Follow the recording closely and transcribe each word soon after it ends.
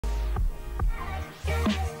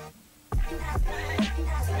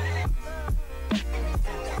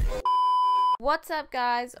What's up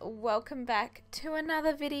guys, welcome back to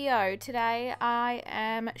another video. Today I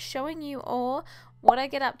am showing you all what I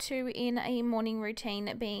get up to in a morning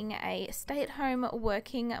routine being a stay-at-home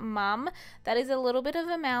working mum. That is a little bit of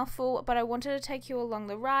a mouthful, but I wanted to take you along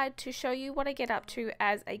the ride to show you what I get up to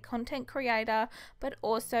as a content creator, but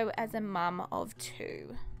also as a mum of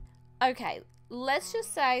two. Okay, let's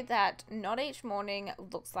just say that not each morning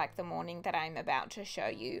looks like the morning that I'm about to show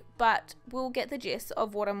you, but we'll get the gist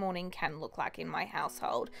of what a morning can look like in my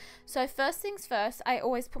household. So first things first, I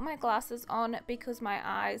always put my glasses on because my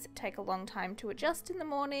eyes take a long time to adjust in the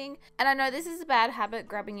morning. And I know this is a bad habit,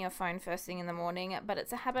 grabbing your phone first thing in the morning, but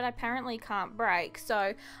it's a habit I apparently can't break.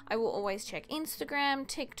 So I will always check Instagram,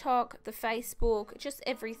 TikTok, the Facebook, just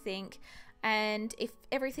everything. And if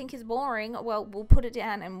everything is boring, well, we'll put it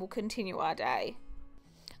down and we'll continue our day.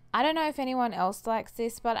 I don't know if anyone else likes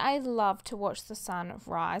this, but I love to watch the sun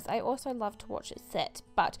rise. I also love to watch it set,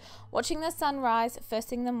 but watching the sun rise first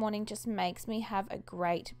thing in the morning just makes me have a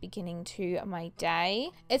great beginning to my day.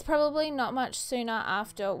 It's probably not much sooner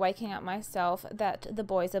after waking up myself that the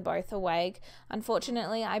boys are both awake.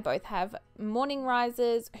 Unfortunately, I both have morning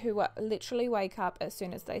risers who literally wake up as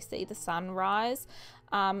soon as they see the sun rise.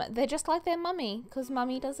 They're just like their mummy, because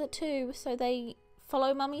mummy does it too, so they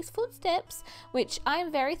follow mummy's footsteps, which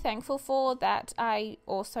I'm very thankful for, that I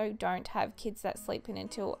also don't have kids that sleep in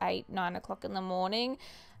until 8-9 o'clock in the morning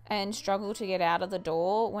and struggle to get out of the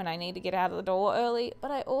door when I need to get out of the door early.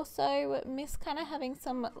 But I also miss kind of having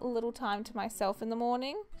some little time to myself in the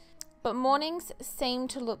morning. But mornings seem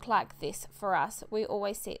to look like this for us. We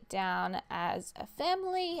always sit down as a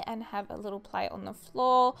family and have a little play on the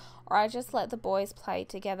floor, or I just let the boys play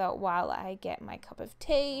together while I get my cup of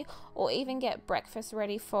tea, or even get breakfast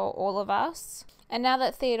ready for all of us. And now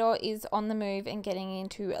that Theodore is on the move and getting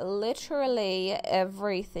into literally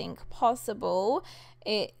everything possible,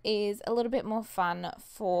 it is a little bit more fun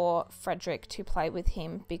for Frederick to play with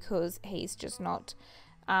him because he's just not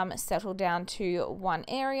settled down to one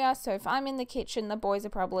area. So if I'm in the kitchen, the boys are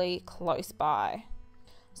probably close by.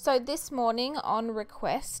 So this morning on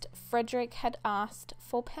request, Frederick had asked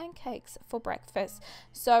for pancakes for breakfast.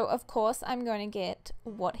 So of course I'm going to get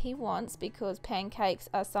what he wants, because pancakes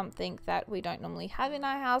are something that we don't normally have in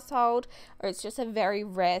our household, or it's just a very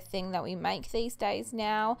rare thing that we make these days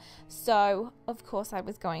now. So of course I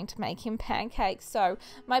was going to make him pancakes. So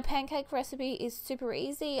my pancake recipe is super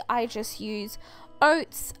easy. I just use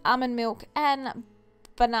oats, almond milk and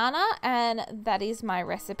banana, and that is my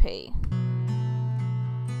recipe.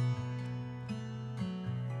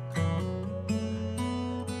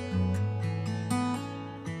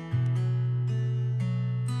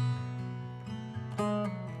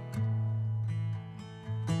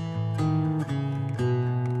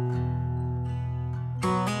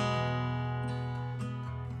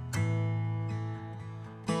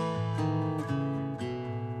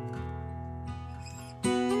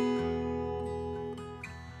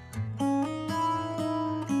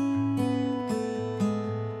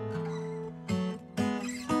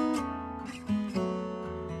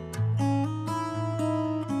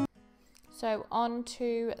 So on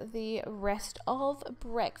to the rest of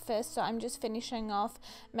breakfast. So I'm just finishing off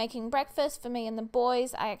making breakfast for me and the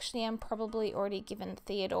boys. I actually am probably already given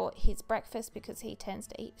Theodore his breakfast because he tends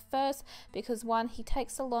to eat first, because one, he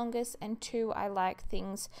takes the longest, and two, I like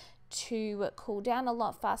things to cool down a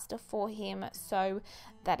lot faster for him, so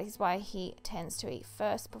that is why he tends to eat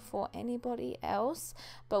first before anybody else.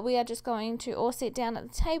 But we are just going to all sit down at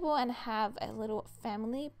the table and have a little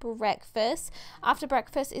family breakfast. After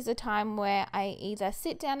breakfast is a time where I either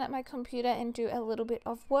sit down at my computer and do a little bit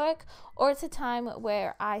of work, or it's a time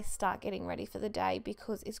where I start getting ready for the day,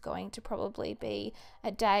 because it's going to probably be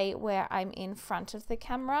a day where I'm in front of the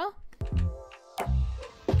camera.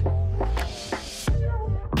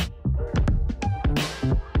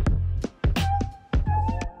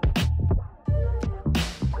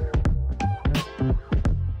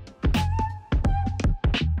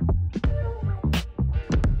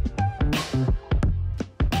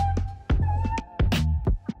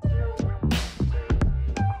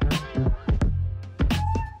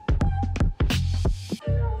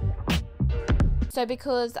 So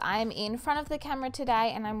because I'm in front of the camera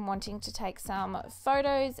today and I'm wanting to take some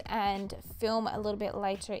photos and film a little bit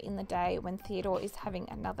later in the day when Theodore is having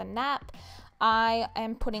another nap, I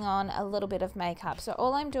am putting on a little bit of makeup. So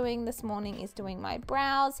all I'm doing this morning is doing my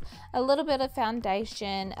brows, a little bit of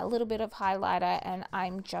foundation, a little bit of highlighter, and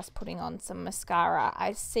I'm just putting on some mascara.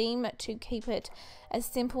 I seem to keep it as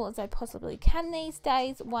simple as I possibly can these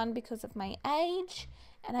days. One, because of my age,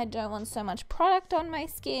 and I don't want so much product on my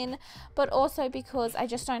skin, but also because I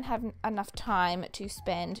just don't have enough time to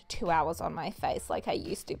spend 2 hours on my face like I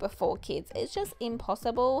used to before kids. It's just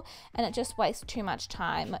impossible, and it just wastes too much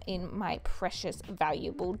time in my precious,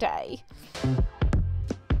 valuable day.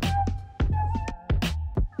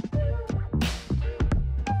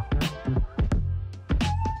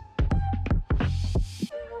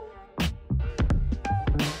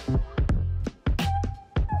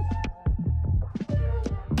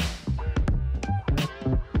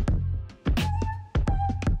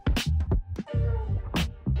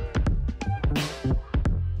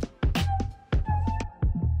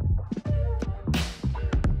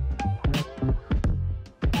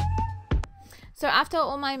 So after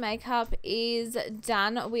all my makeup is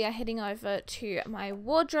done, we are heading over to my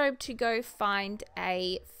wardrobe to go find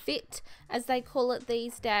a fit, as they call it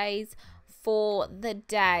these days, for the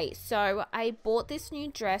day. So I bought this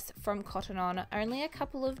new dress from Cotton On only a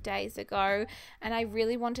couple of days ago, and I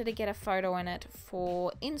really wanted to get a photo in it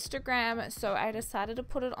for Instagram, so I decided to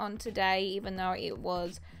put it on today, even though it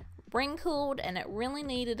was wrinkled and it really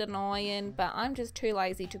needed an iron, but I'm just too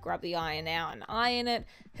lazy to grab the iron out and iron it.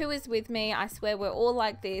 Who is with me? I swear we're all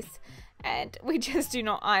like this, and we just do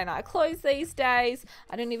not iron our clothes these days.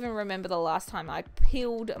 I don't even remember the last time I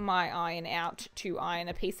peeled my iron out to iron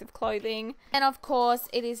a piece of clothing. And of course,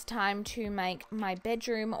 it is time to make my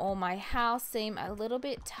bedroom or my house seem a little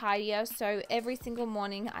bit tidier. So every single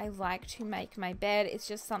morning I like to make my bed. It's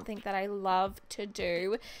just something that I love to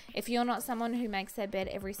do. If you're not someone who makes their bed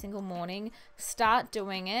every single morning, start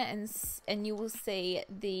doing it, and you will see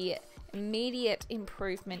the immediate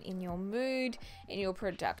improvement in your mood, in your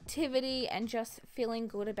productivity, and just feeling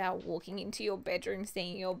good about walking into your bedroom,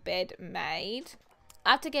 seeing your bed made.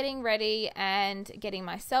 After getting ready and getting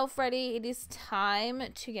myself ready, it is time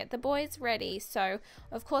to get the boys ready. So,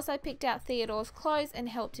 of course, I picked out Theodore's clothes and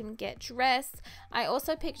helped him get dressed. I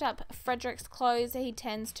also picked up Frederick's clothes. He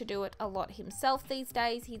tends to do it a lot himself these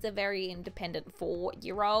days. He's a very independent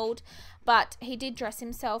 4-year-old, but he did dress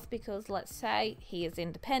himself because, let's say, he is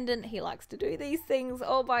independent. He likes to do these things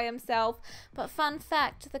all by himself. But fun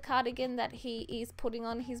fact, the cardigan that he is putting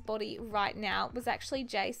on his body right now was actually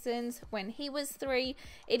Jason's when he was 3.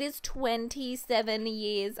 It is 27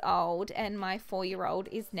 years old, and my 4-year-old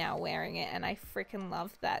is now wearing it, and I freaking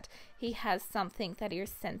love that. He has something that is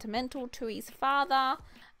sentimental to his father.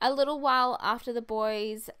 A little while after the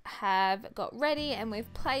boys have got ready and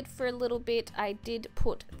we've played for a little bit, I did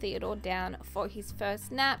put Theodore down for his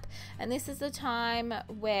first nap, and this is the time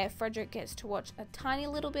where Frederick gets to watch a tiny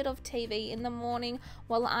little bit of TV in the morning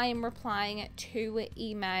while I am replying to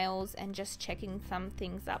emails and just checking some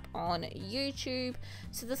things up on YouTube.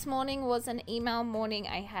 So this morning was an email morning.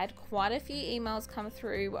 I had quite a few emails come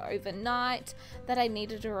through overnight that I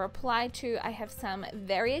needed to reply to. I have some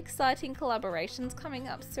very exciting collaborations coming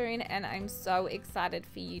up soon, and I'm so excited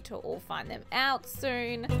for you to all find them out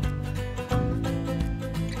soon.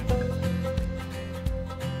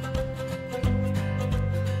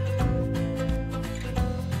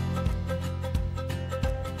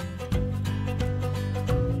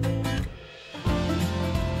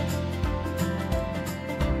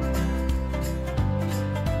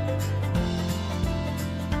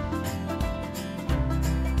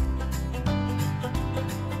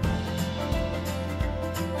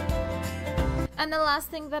 And the last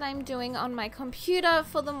thing that I'm doing on my computer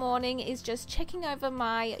for the morning is just checking over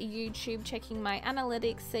my YouTube, checking my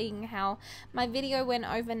analytics, seeing how my video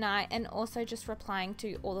went overnight, and also just replying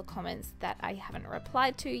to all the comments that I haven't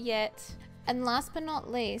replied to yet. And last but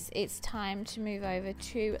not least, it's time to move over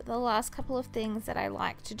to the last couple of things that I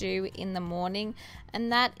like to do in the morning,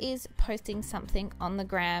 and that is posting something on the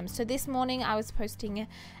gram. So this morning I was posting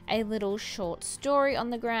a little short story on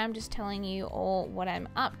the gram, just telling you all what I'm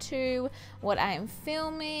up to, what I am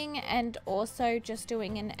filming, and also just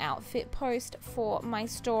doing an outfit post for my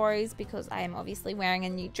stories because I am obviously wearing a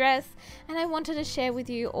new dress, and I wanted to share with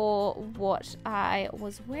you all what I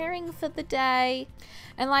was wearing for the day.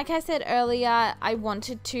 And like I said earlier, I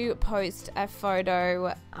wanted to post a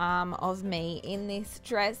photo of me in this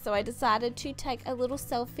dress, so I decided to take a little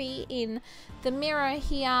selfie in the mirror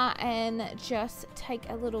here and just take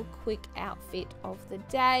a little quick outfit of the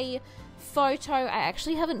day photo. I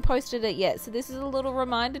actually haven't posted it yet, so this is a little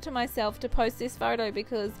reminder to myself to post this photo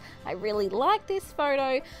because I really like this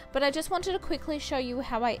photo, but I just wanted to quickly show you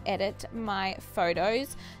how I edit my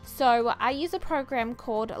photos. So I use a program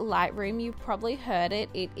called Lightroom. You've probably heard it.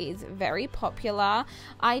 It is very popular.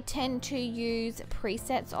 I tend to use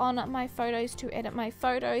preset presets on my photos to edit my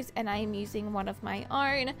photos, and I am using one of my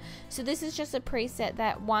own. So this is just a preset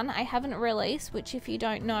that I haven't released, which if you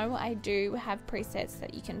don't know, I do have presets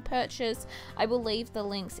that you can purchase. I will leave the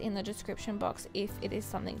links in the description box if it is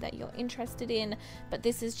something that you're interested in, but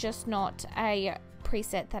this is just not a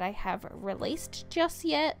preset that I have released just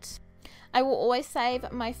yet. I will always save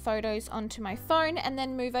my photos onto my phone and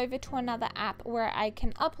then move over to another app where I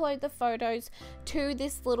can upload the photos to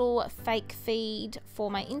this little fake feed for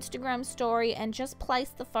my Instagram story and just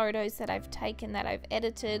place the photos that I've taken, that I've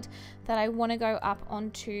edited, that I want to go up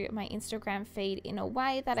onto my Instagram feed in a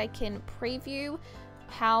way that I can preview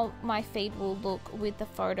how my feed will look with the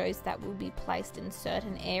photos that will be placed in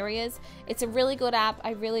certain areas. It's a really good app. I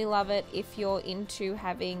really love it if you're into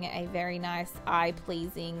having a very nice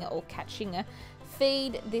eye-pleasing or catching a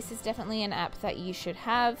feed. This is definitely an app that you should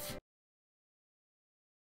have.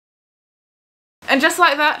 And just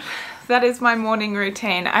like that, that is my morning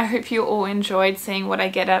routine. I hope you all enjoyed seeing what I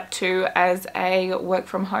get up to as a work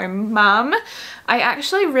from home mum. I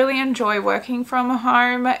actually really enjoy working from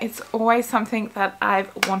home. It's always something that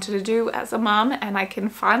I've wanted to do as a mum, and I can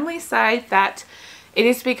finally say that it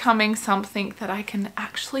is becoming something that I can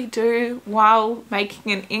actually do while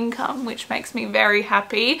making an income, which makes me very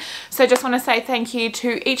happy. So I just want to say thank you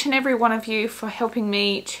to each and every one of you for helping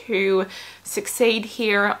me to succeed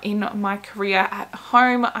here in my career at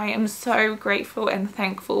home. I am so grateful and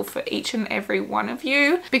thankful for each and every one of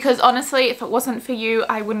you, because honestly, if it wasn't for you,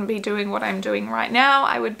 I wouldn't be doing what I'm doing right now.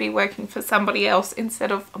 I would be working for somebody else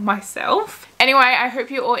instead of myself. Anyway, I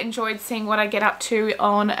hope you all enjoyed seeing what I get up to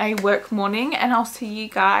on a work morning, and I'll see you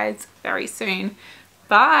guys very soon.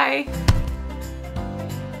 Bye!